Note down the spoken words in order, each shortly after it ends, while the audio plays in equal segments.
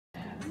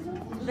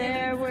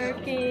They're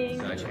working.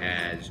 Such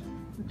as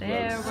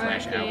They're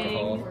drugs /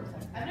 alcohol.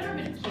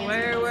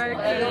 We're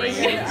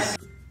working.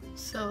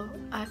 So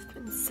I've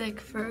been sick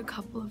for a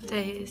couple of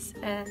days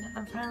and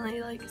I'm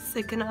finally like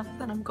sick enough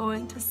that I'm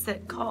going to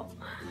sick call.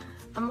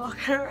 I'm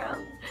walking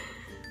around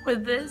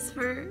with this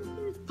for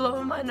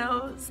blowing my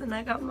nose and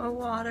I got my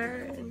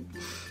water, and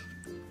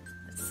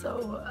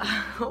so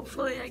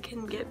hopefully I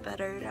can get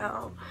better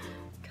now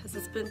because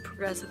it's been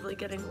progressively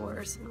getting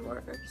worse and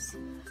worse.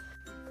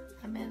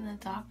 I'm in the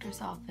doctor's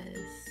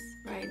office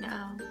right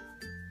now.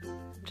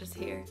 I'm just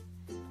here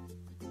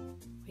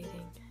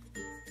waiting,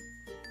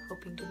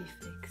 hoping to be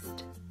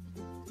fixed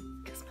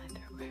because my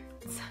throat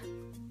hurts.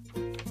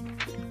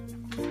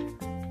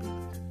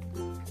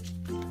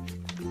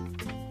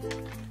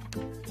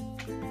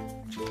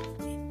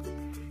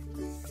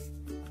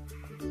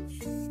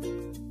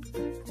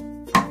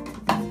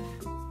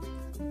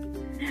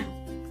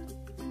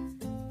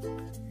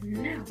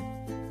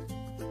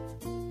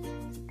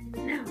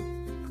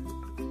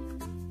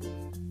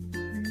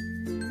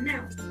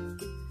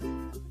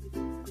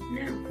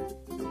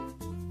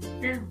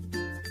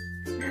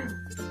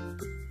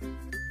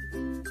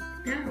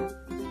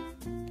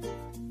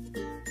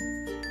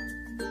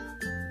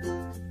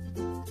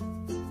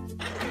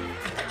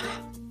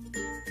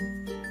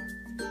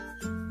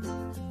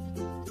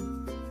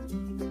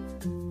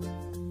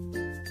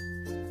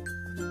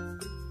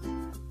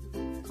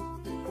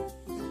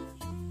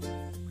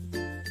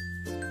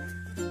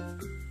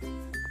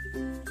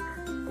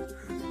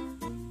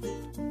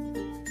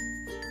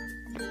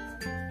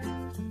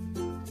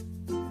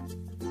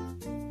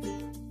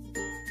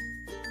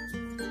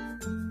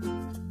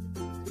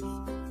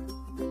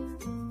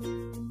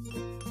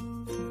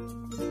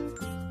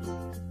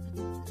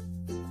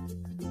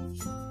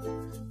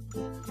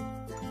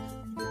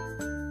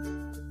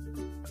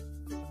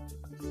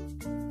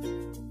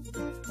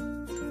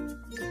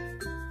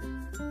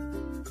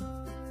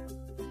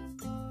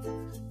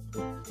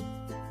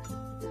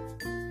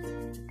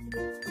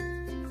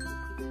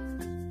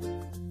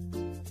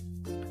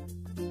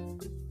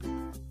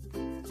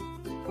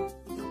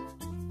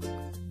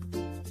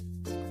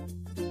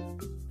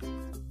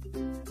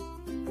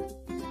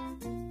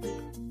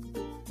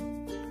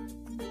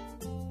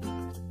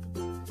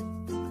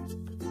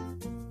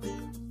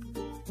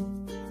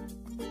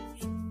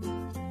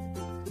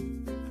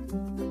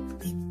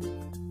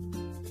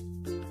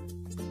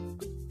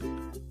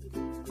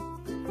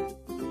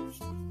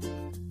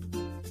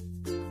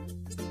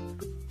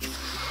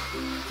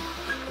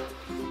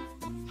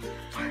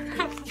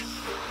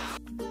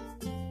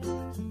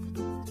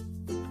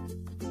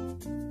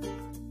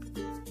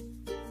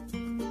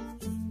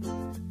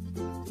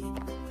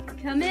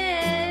 Come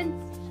in.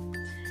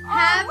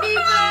 Happy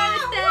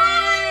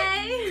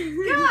birthday!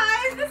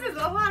 Guys, this is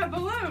a lot of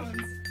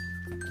balloons.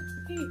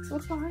 Thanks,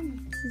 what's behind me?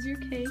 This is your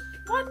cake.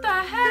 What the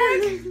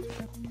heck?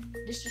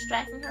 Just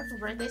distracting her for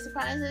birthday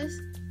surprises.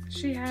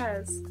 She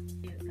has.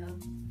 Cute though.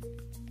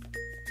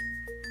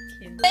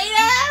 Cute.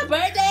 Later,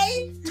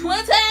 birthday,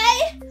 20.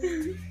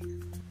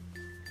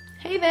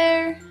 Hey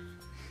there!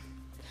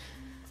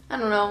 I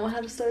don't know how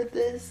to start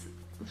this.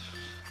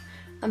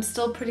 I'm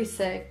still pretty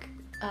sick.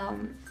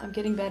 I'm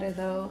getting better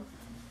though.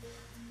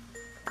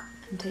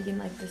 I'm taking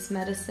like this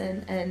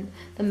medicine, and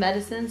the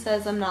medicine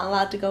says I'm not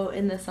allowed to go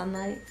in the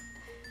sunlight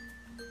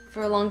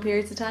for long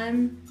periods of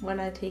time when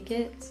I take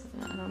it.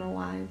 I don't know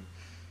why.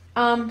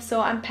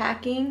 So I'm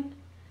packing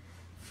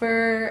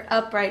for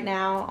up right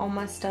now. All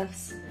my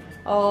stuff's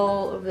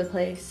all over the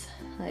place.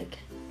 Like,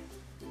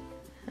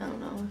 I don't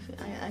know if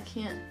I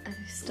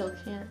still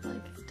can't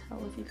like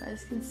tell if you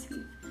guys can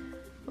see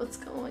what's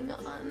going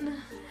on.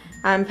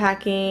 I'm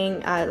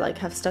packing. I like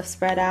have stuff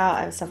spread out.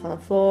 I have stuff on the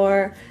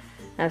floor.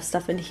 I have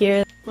stuff in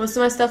here. Most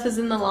of my stuff is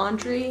in the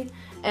laundry,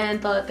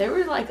 and there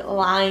were like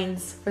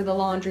lines for the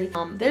laundry.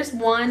 There's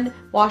one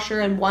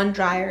washer and one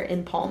dryer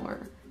in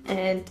Palmer,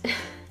 and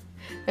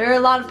there are a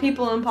lot of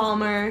people in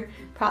Palmer.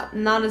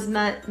 Not as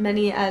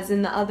many as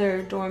in the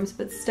other dorms,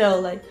 but still,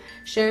 like,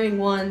 sharing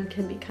one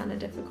can be kind of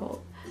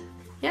difficult.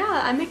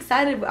 Yeah, I'm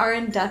excited. Our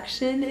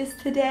induction is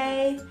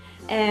today,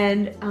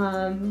 and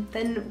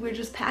then we're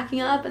just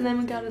packing up, and then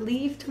we gotta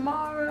leave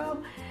tomorrow,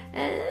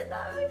 and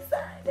I'm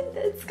excited.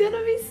 It's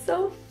gonna be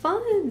so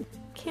fun.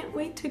 Can't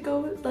wait to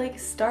go like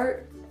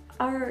start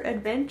our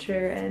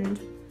adventure, and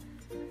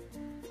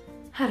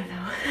I don't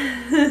know.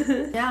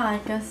 Yeah, I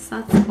guess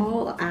that's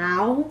all.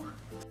 Ow.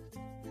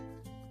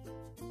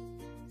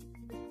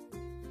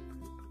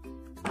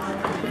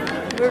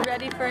 We're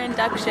ready for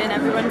induction.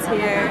 Everyone's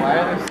here. Why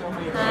are there so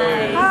many?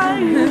 Hi. Hi.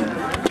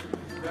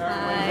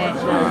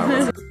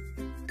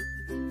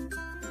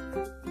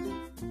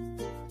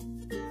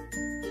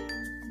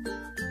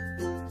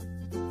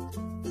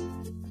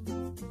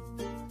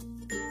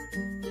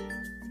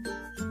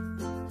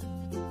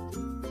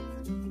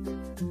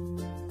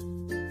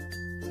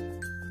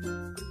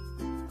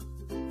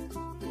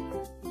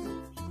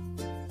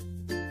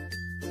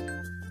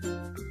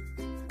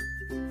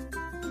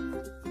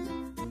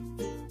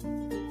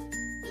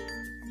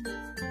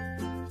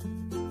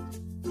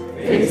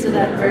 face of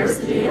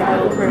adversity, I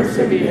will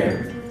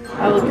persevere.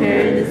 I will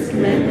carry this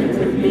commitment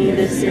with me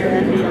this year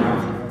and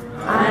beyond.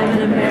 I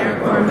am an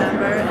AmeriCorps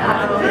member, and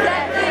I will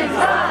get things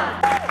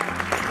done!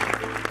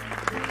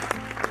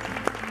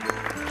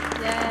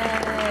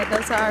 Yay,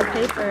 those are our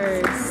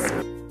papers.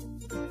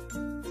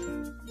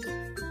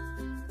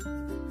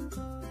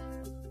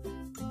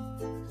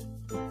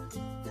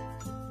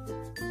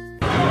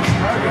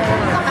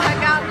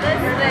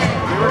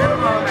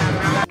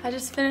 I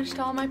just finished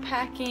all my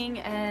packing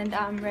and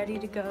I'm ready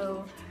to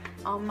go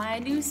on my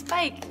new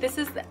spike. This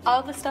is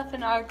all the stuff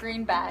in our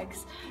green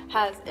bags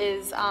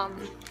is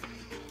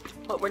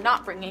what we're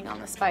not bringing on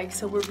the spike.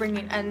 So we're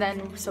bringing, and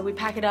then so we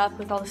pack it up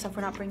with all the stuff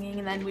we're not bringing,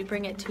 and then we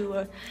bring it to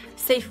a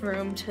safe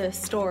room to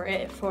store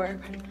it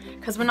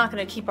because we're not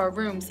gonna keep our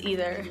rooms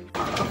either.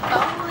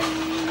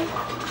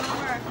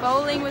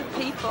 Bowling with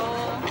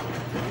people.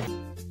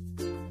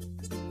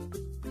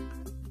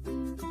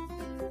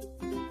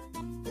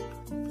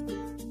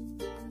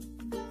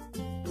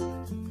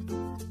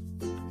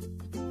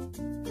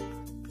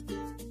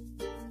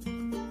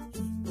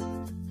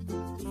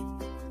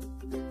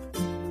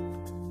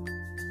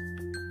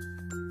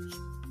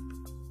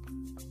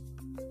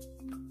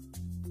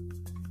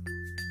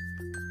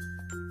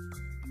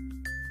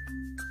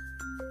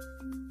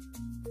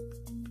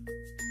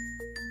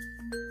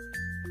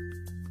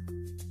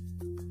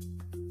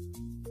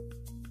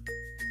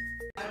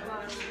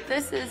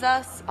 This is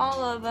us,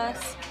 all of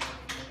us,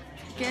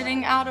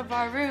 getting out of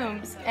our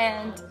rooms,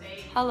 and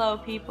hello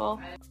people.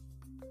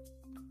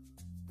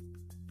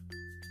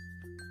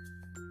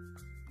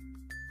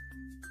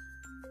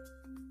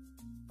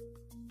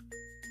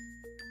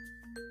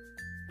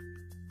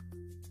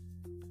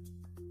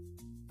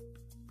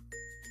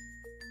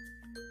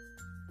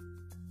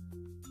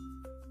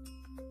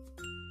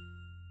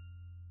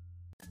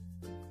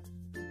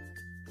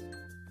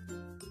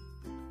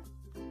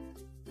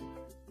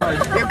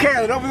 Yo,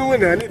 Carolyn, open the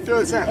window. I need to throw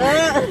this out.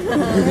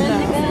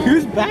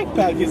 Whose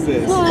backpack is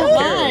this?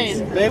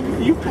 Mine.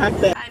 Babe, you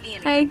packed that.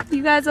 Hey,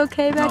 you guys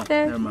okay back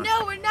there?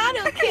 No, we're not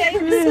okay.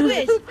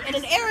 We switched. And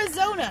in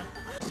Arizona.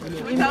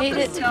 We made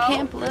it to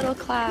Camp Little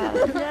Cloud.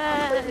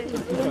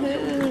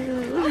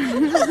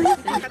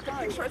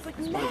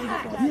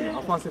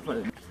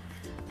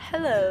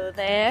 Hello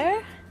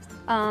there.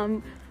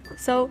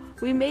 So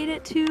we made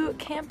it to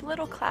Camp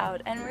Little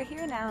Cloud and we're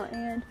here now,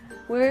 and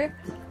we're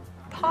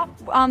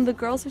the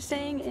girls are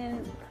staying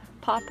in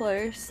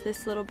Poplars,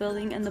 this little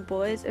building, and the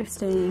boys are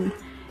staying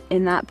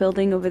in that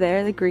building over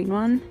there, the green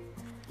one.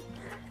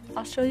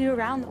 I'll show you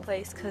around the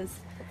place because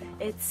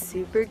it's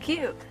super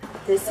cute.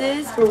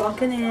 We're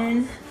walking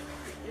in.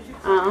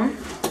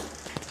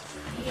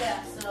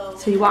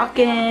 So you walk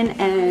in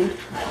and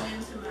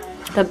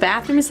the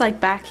bathroom is like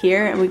back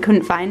here, and we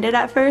couldn't find it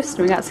at first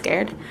and we got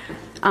scared.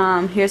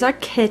 Here's our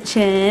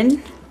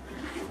kitchen,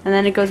 and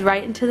then it goes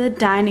right into the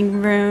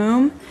dining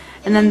room.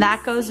 And then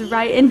that goes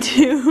right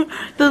into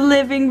the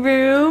living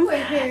room.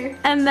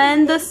 And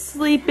then the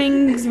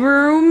sleeping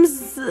room.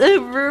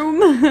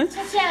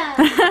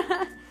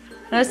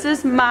 This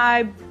is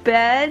my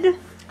bed.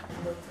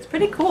 It's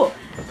pretty cool.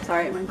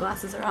 Sorry, my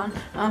glasses are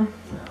on.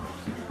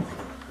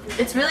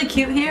 It's really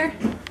cute here.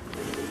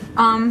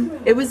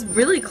 It was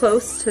really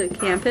close to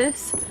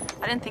campus.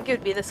 I didn't think it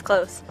would be this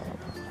close.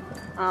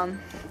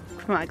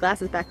 Put my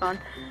glasses back on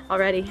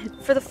already.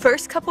 For the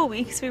first couple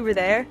weeks we were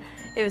there,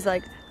 it was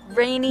like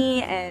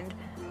rainy and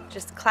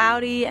just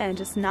cloudy and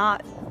just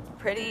not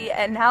pretty,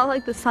 and now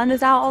like the sun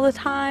is out all the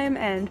time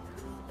and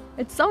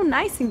it's so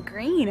nice and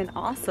green and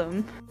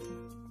awesome.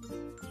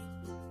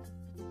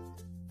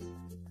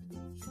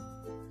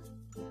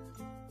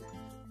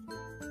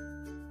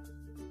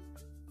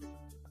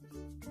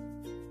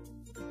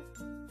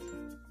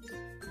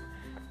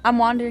 I'm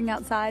wandering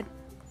outside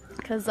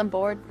because I'm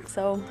bored,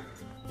 so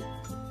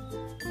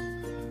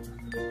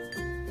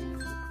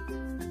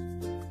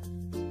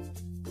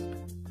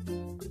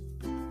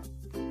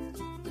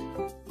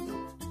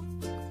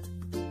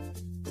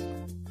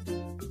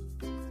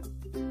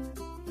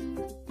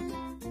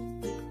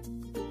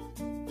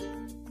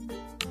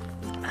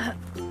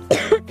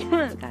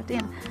God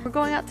damn. We're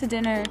going out to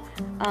dinner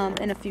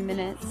in a few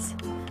minutes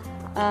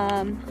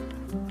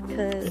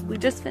because we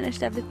just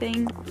finished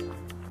everything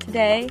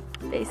today.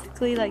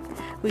 Basically, like,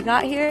 we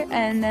got here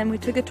and then we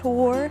took a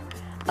tour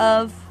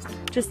of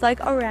just like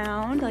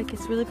around, like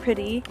it's really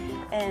pretty,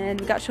 and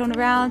we got shown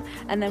around,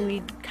 and then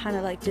we kind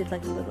of like did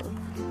like a little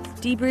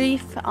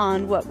debrief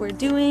on what we're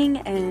doing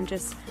and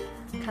just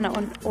kind of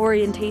on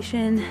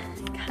orientation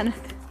kind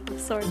of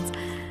sorts.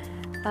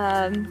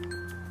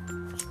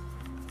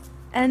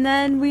 And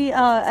then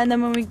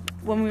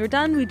when we were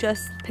done, we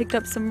just picked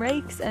up some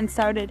rakes and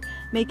started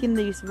making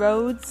these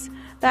roads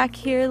back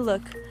here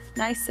look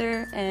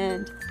nicer,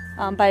 and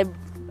by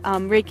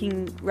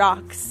raking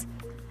rocks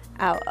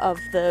out of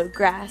the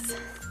grass.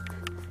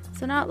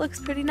 So now it looks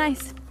pretty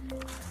nice.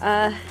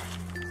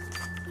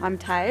 I'm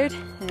tired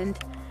and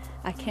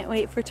I can't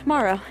wait for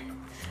tomorrow.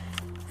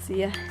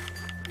 See ya.